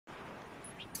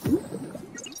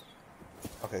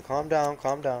Okay, calm down,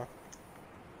 calm down.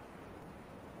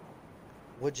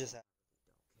 What just happened?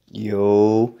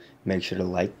 Yo, make sure to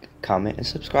like, comment, and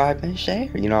subscribe and share.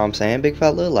 You know what I'm saying, big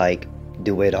fella? Like,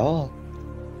 do it all.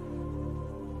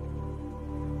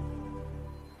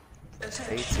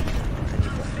 Stay tuned.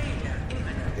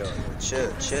 Yo,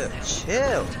 chill, chill,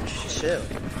 chill, chill,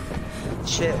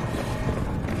 chill,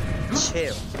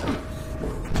 chill.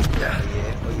 Oh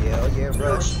yeah, oh yeah, oh yeah,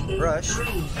 rush, rush.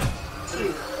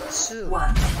 3, 2,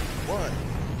 1.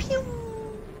 Pew.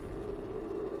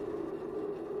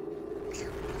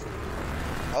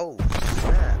 Oh,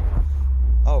 snap.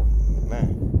 Oh, man.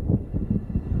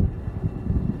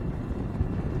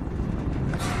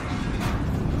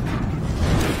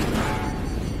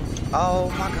 Oh,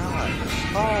 my God.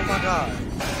 Oh, my God.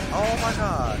 Oh, my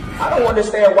God. I don't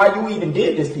understand why you even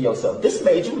did this to yourself. This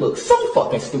made you look so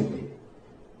fucking stupid.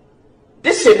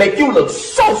 This shit make you look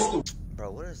so stupid.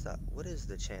 Bro, what is that? What is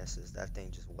the chances that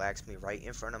thing just whacks me right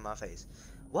in front of my face?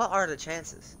 What are the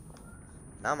chances?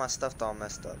 Now my stuff's all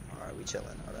messed up. Alright, we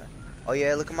chilling, alright. Oh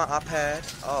yeah, look at my iPad.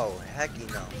 Oh, hecky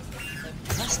no.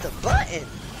 Press the button!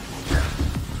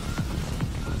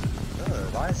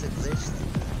 Ugh, why is it glitched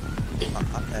like that? My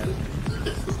iPad.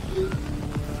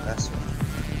 That's right.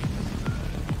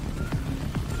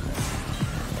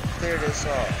 Clear this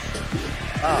off.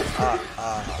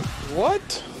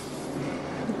 What?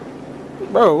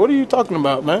 Bro, what are you talking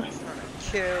about, man? Trying to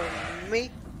kill me?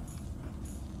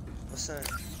 What's that?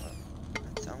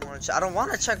 I don't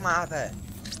want to check my iPad.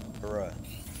 Bruh.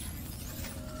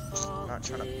 I'm not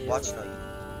trying to watch no.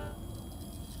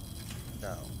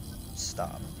 No.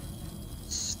 Stop.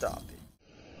 Stop it.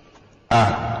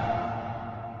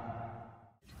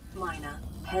 Minor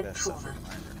head trauma.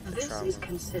 This is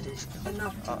considered an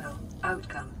optimal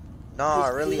outcome.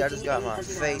 No, really, I just got my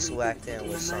face whacked in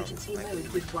with something.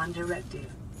 With one directive.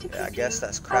 Yeah, I guess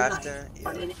that's crafting. Yeah.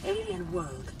 On an alien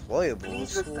world.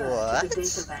 Deployables? What? To the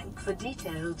data bank for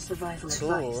detailed survival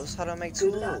tools? advice. How do I make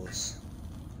tools?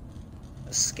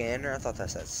 A scanner? I thought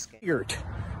that said scanner. Weird.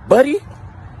 Buddy?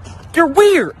 You're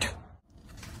weird!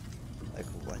 Like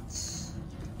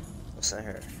what's in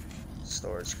here?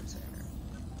 Storage container.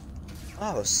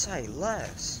 Oh, say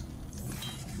less.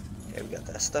 Okay, we got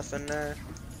that stuff in there.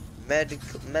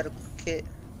 Medical kit.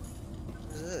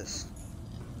 What is this?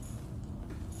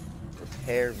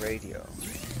 Repair radio.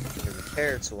 The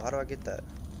repair tool. How do I get that?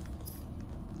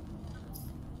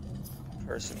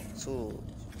 Personal tool.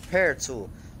 Repair tool.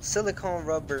 Silicone,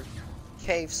 rubber,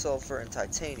 cave sulfur, and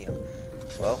titanium.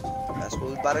 Well, that's what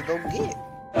we about to go get.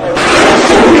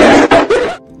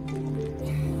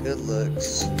 Good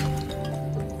looks.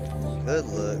 Good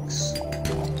looks.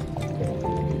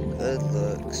 Good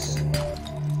looks.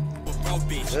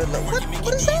 Good look.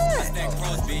 What is that?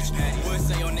 Would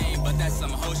say your name, but that's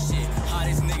some hoe shit.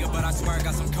 Hottest nigga, but I swear I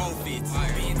got some cold fits.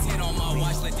 Being 10 on my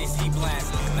watch, let this heat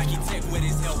blast. Nike Tech with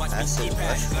his hell, watch me keep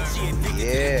pass.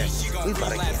 Yeah, we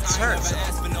about to get turned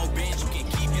up.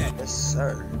 Yes,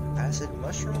 sir. Acid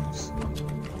mushrooms? We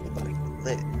about to get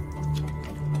lit.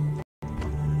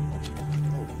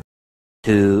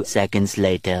 2 seconds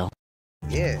later.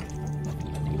 Yeah.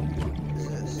 What is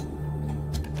this?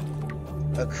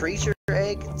 A creature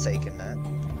egg? Taking that.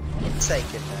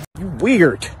 Taking that. You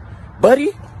weird.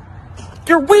 Buddy?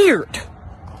 You're weird!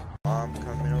 Mom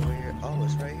coming over here. Oh,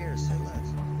 it's right here. Say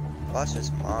less. Watch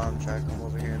this mom try to come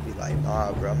over here and be like,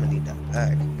 nah, bro, I'm gonna need that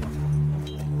back.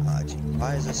 Gee,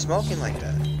 why is it smoking like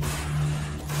that?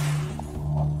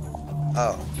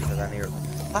 Oh, because I need.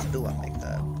 How do I make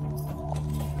that?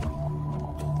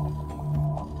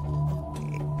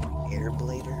 Air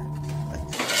blader? Like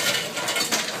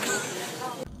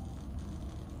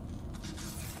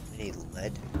I need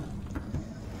lead.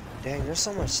 Dang, there's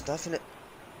so much stuff in it.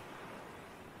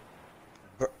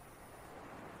 Bro.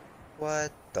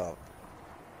 What the?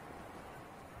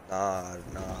 Nah.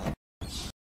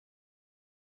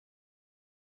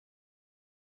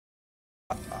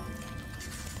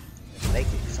 Make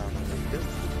it sound like good.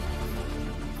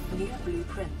 New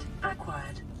blueprint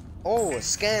acquired. Oh, a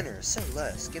scanner. Say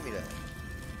less. Give me that.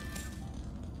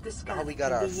 The scanner we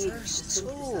got our can be used first to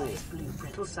synthesize tool.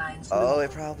 blueprint science. Oh,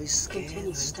 it probably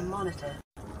Continuing scans. to monitor.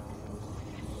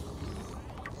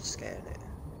 Scan it.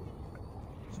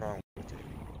 What's wrong with it?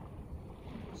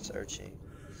 Searching.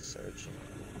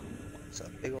 It's a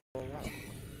big old rock.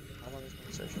 How long is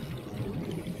it searching?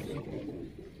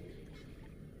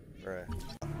 Bruh.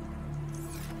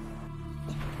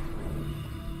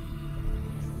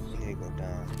 We need to go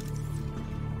down.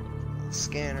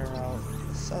 Scanner out.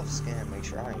 Self-scan. Make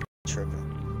sure I ain't tripping.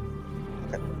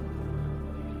 Okay.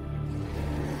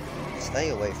 Stay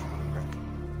away from me, bro.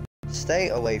 Stay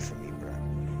away from me, bro.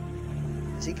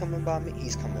 Is he coming by me?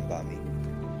 He's coming by me.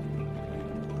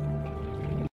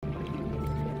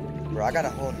 Bro, I got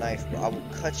a whole knife, bro. I will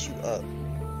cut you up.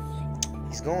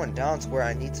 He's going down to where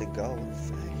I need to go.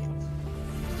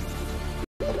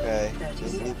 Okay,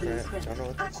 this blueprint. Don't know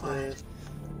what this is.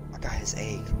 I got his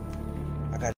egg.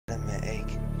 I got him an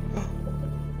egg.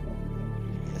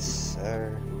 Yes,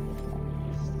 sir.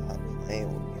 Stop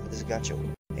playing with me. I just got your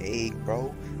egg,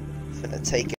 bro. Finna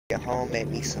take it home, make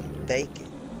me some bacon.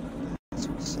 That's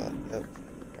what's up. Yep.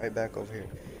 Right back over here.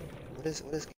 What is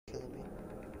killing me?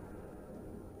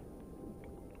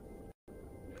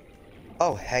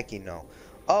 Oh heck no.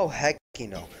 Oh heck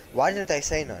no. Why didn't they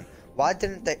say none? Why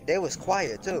didn't they was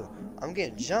quiet too. I'm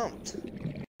getting jumped.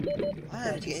 I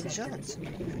am getting jumped.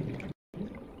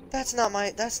 That's not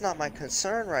my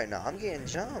concern right now. I'm getting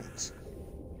jumped.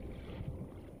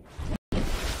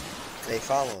 They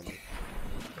following me.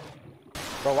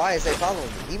 Bro, why is they following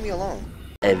me? Leave me alone.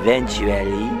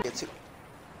 Eventually.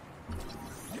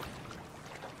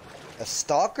 A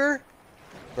stalker?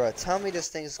 Bro, tell me this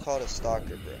thing is called a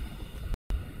stalker, bro.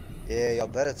 Yeah, y'all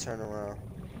better turn around.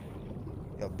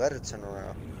 Y'all better turn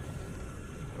around.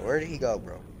 Where did he go,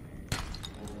 bro?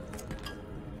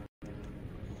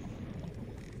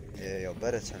 Yeah, y'all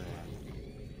better turn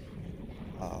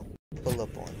around. Pull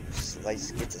up on you.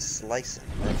 Slice, get to slicing,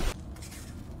 bro.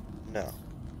 No.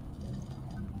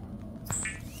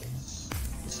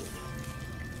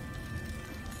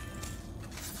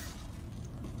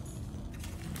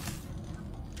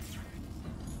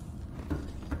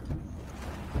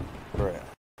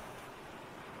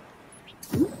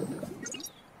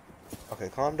 Okay,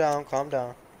 calm down, calm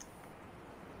down.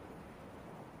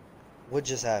 What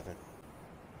just happened?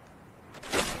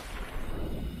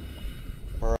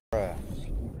 Bruh.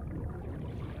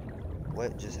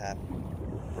 What just happened?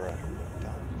 Bruh.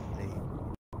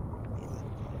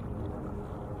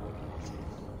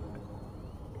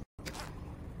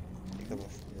 Pick up a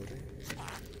floater.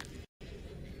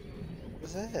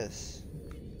 What's this?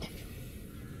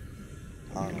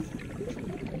 I don't know.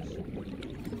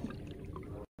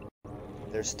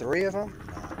 There's 3 of them?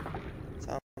 No.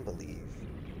 I don't believe.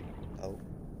 Oh.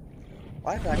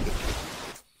 Why did I get...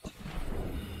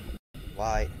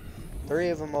 Why? 3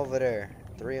 of them over there.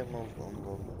 3 of them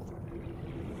over.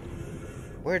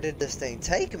 Where did this thing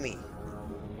take me?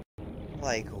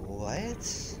 Like,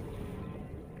 what?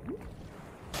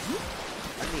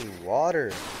 I need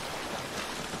water.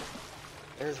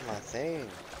 Where's my thing?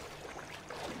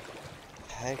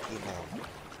 Heck no.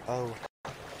 Oh.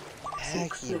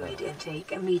 Heck fluid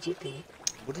intake immediately.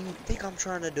 What do you think I'm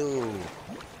trying to do?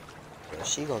 Bro,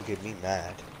 she gonna get me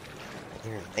mad.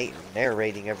 You're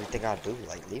narrating everything I do.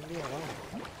 Like, leave me alone.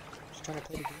 I'm just trying to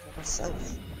play the game by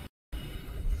myself.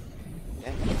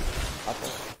 Yeah, I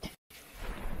thought.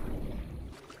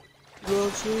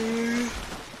 Roxy.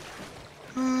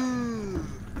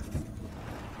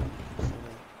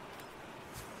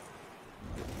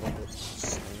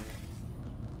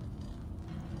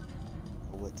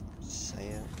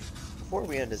 Before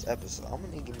we end this episode, I'm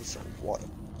gonna give me some water.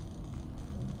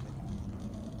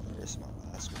 There's my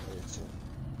last word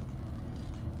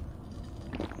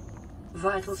too.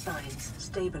 Vital signs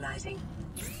stabilizing.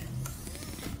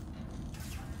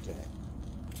 Okay.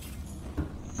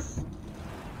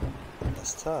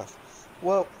 That's tough.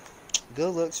 Well,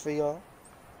 good looks for y'all.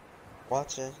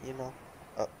 Watching, you know.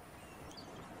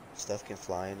 Stuff can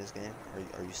fly in this game.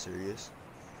 Are you serious?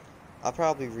 I'll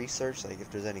probably research like if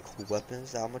there's any cool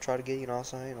weapons that I'm gonna try to get, you know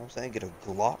what I'm saying? Get a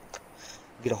Glock.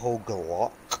 Get a whole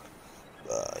Glock.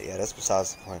 Yeah, that's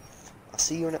besides the point. I'll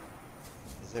see you in a...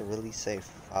 Does it really say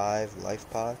 5 life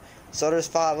pod? So there's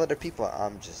 5 other people.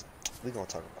 We gonna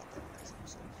talk about that next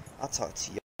episode. I'll talk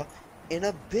to y'all in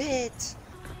a bit.